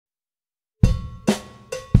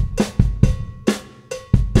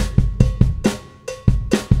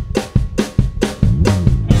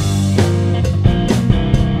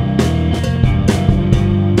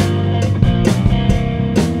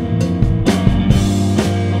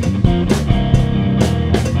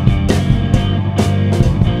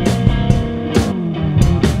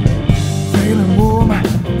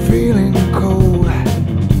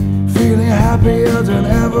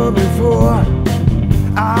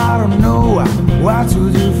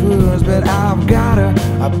I've gotta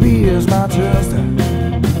appease my trust.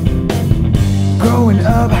 Going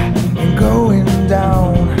up and going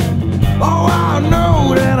down. Oh, I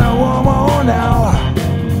know that I want more now.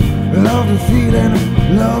 Love the feeling,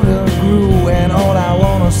 love the groove, and all I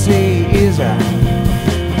wanna say is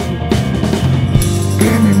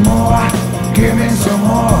give me more, give me some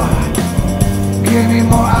more. Give me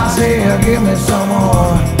more, I say give me some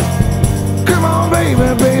more. Come on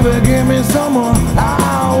baby, baby, give me some more.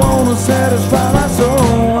 I wanna satisfy my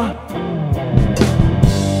soul.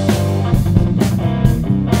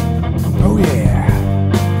 Oh yeah.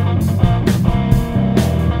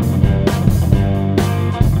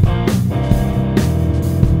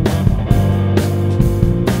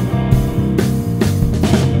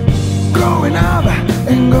 Going up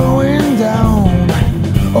and going down.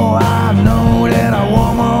 Oh, I know that I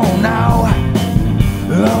want more now.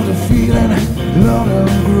 Love the feeling, love the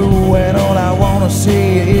groove, and all I wanna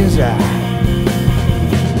say is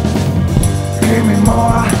give me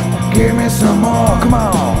more, give me some more, come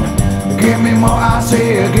on. Give me more, I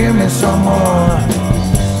say give me some more.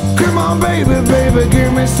 Come on baby, baby,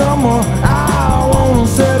 give me some more. I wanna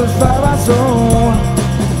satisfy my soul.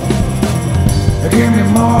 Give me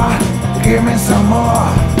more, give me some more.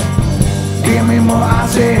 Give me more, I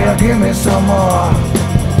say give me some more.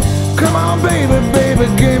 Come on baby, baby,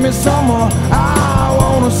 give me some more. I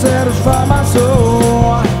wanna satisfy my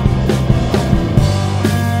soul.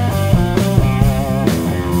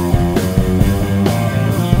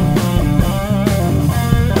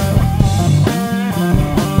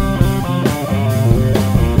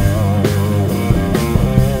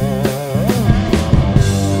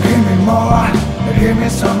 Give me more, give me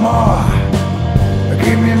some more.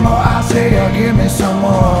 Give me more, I say give me some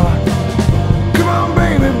more. Come on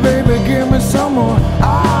baby, baby, give me some more.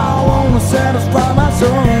 I wanna satisfy my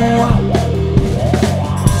soul.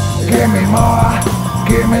 Give me more,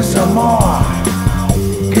 give me some more.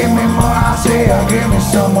 Give me more, I say give me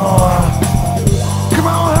some more. Come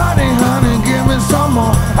on honey, honey, give me some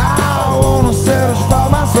more. I wanna satisfy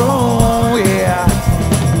my